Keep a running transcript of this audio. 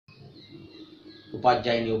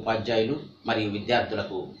ఉపాధ్యాయులు మరియు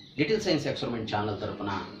విద్యార్థులకు లిటిల్ సైన్స్ ఎక్స్పెరిమెంట్ ఛానల్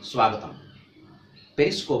తరపున స్వాగతం.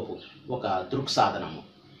 పెరిస్కోప్ ఒక దృక్సాధనము.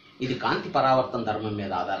 ఇది కాంతి పరావర్తన ధర్మం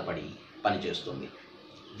మీద ఆధారపడి పనిచేస్తుంది.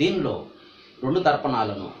 దీనిలో 2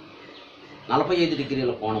 దర్పణాలను 45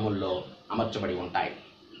 డిగ్రీల కోణముల్లో అమర్చబడి ఉంటాయి.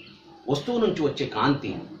 వస్తువు నుంచి వచ్చే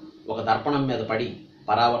కాంతి ఒక దర్పణం మీద పడి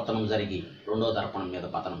పరావర్తనం జరిగి రెండో దర్పణం మీద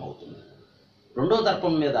పతనం అవుతుంది. రెండో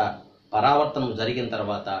దర్పణం మీద పరావర్తనం జరిగిన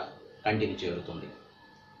తర్వాత కంటిని చేరుతుంది.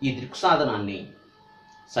 ఈ దృక్సాధనాన్ని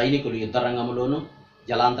సైనికులు యుద్ధ రంగంలోనూ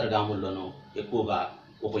జలాంతర్గాముల్లోనూ ఎక్కువగా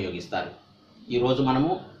ఉపయోగిస్తారు. ఈరోజు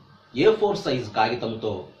మనము A4 సైజ్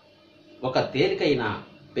కాగితంతో ఒక తేలికైన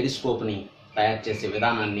పెరిస్కోప్ని తయారు చేసే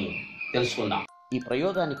విధానాన్ని తెలుసుకుందాం. ఈ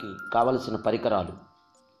ప్రయోగానికి కావలసిన పరికరాలు: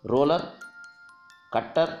 రోలర్,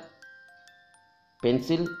 కట్టర్,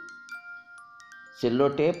 పెన్సిల్, సెల్లో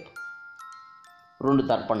టేప్, 2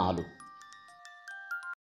 దర్పణాలు.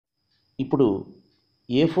 ఇప్పుడు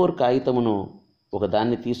A4 కాగితమును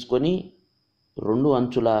ఒకదాన్ని తీసుకొని 2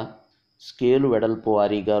 అంచుల స్కేలు వెడల్పు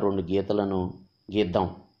వారీగా 2 గీతలను గీద్దాం.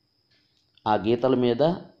 ఆ గీతల మీద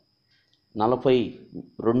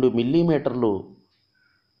 42 మిల్లీమీటర్లు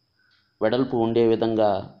వెడల్పు ఉండే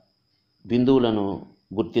విధంగా బిందువులను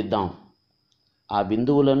గుర్తిద్దాం. ఆ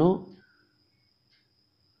బిందువులను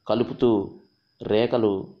కలుపుతూ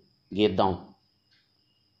రేఖలు గీద్దాం.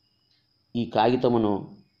 ఈ కాగితమును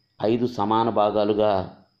 5 సమాన భాగాలుగా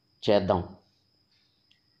చేద్దాం.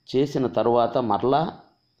 చేసిన తరువాత మరలా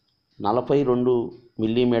 42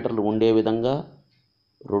 మిల్లీమీటర్లు ఉండే విధంగా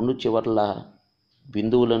 2 చివర్ల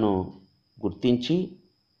బిందువులను గుర్తించి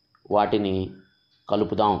వాటిని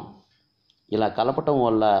కలుపుదాం. ఇలా కలపటం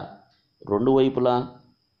వల్ల 2 వైపులా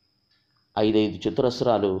 5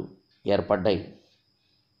 చతురస్రాలు ఏర్పడ్డాయి.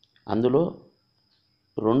 అందులో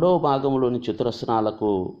రెండవ భాగంలోని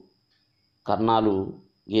చతురస్రాలకు కర్ణాలు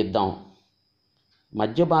గీద్దాం.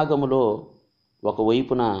 మధ్య భాగములో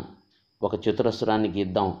ఒకవైపున ఒక చతురస్రాన్ని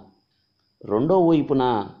గీద్దాం. రెండో వైపున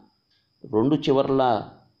 2 చివర్ల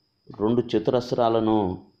 2 చతురస్రాలను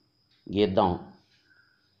గీద్దాం.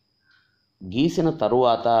 గీసిన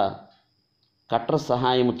తరువాత కట్టర్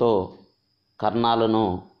సహాయంతో కర్ణాలను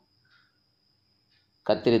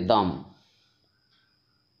కత్తిరిద్దాం.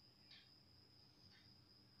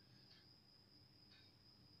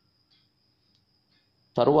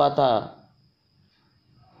 తరువాత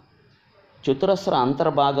చతురస్ర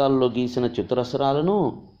అంతర్భాగాల్లో గీసిన చతురస్రాలను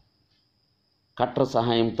కట్టర్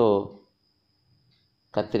సహాయంతో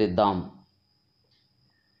కత్తిరిద్దాం.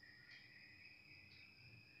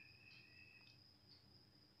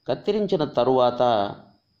 కత్తిరించిన తరువాత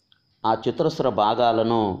ఆ చతురస్ర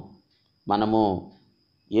భాగాలను మనము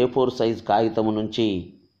A4 సైజ్ కాగితము నుంచి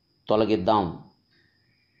తొలగిద్దాం.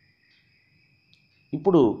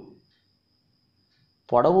 ఇప్పుడు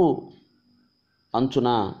పొడవు అంచున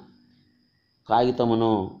కాగితమును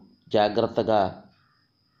జాగ్రత్తగా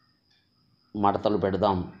మడతలు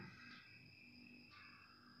పెడదాం.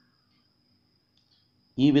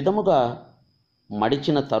 ఈ విధముగా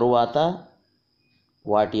మడిచిన తరువాత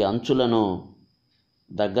వాటి అంచులను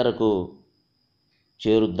దగ్గరకు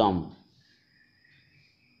చేరుద్దాం.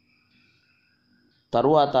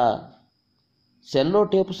 తరువాత సెల్లో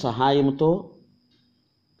టేపు సహాయంతో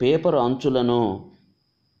పేపర్ అంచులను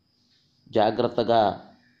జాగ్రత్తగా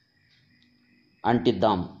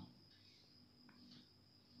అంటిద్దాం.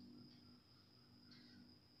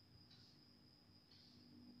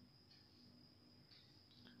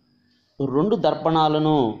 రెండు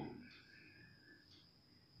దర్పణాలను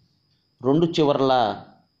 2 చివర్ల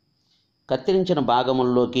కత్తిరించిన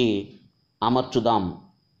భాగముల్లోకి అమర్చుదాం.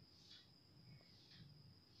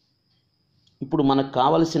 ఇప్పుడు మనకు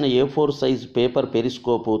కావలసిన A4 సైజ్ పేపర్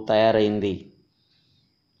పెరిస్కోపు తయారైంది.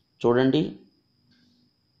 చూడండి.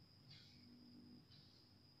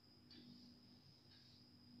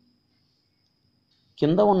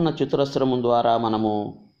 కింద ఉన్న చతురస్రము ద్వారా మనము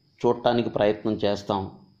చూడటానికి ప్రయత్నం చేస్తాం.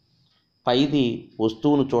 పైది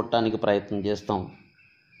వస్తువును చూడటానికి ప్రయత్నం చేస్తాం.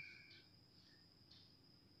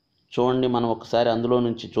 చూడండి, మనం ఒకసారి అందులో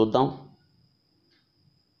నుంచి చూద్దాం.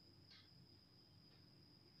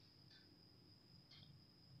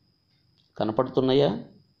 కనపడుతున్నాయా?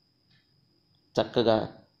 చక్కగా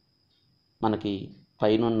మనకి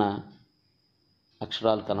పైనున్న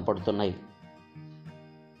అక్షరాలు కనపడుతున్నాయి.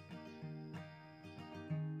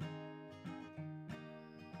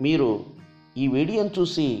 మీరు ఈ వీడియోను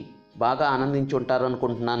చూసి బాగా ఆనందించి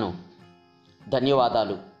ఉంటారనుకుంటున్నాను.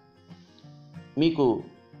 ధన్యవాదాలు. మీకు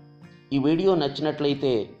ఈ వీడియో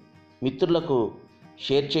నచ్చినట్లయితే మిత్రులకు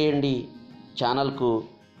షేర్ చేయండి. ఛానల్కు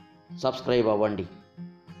సబ్స్క్రైబ్ అవ్వండి.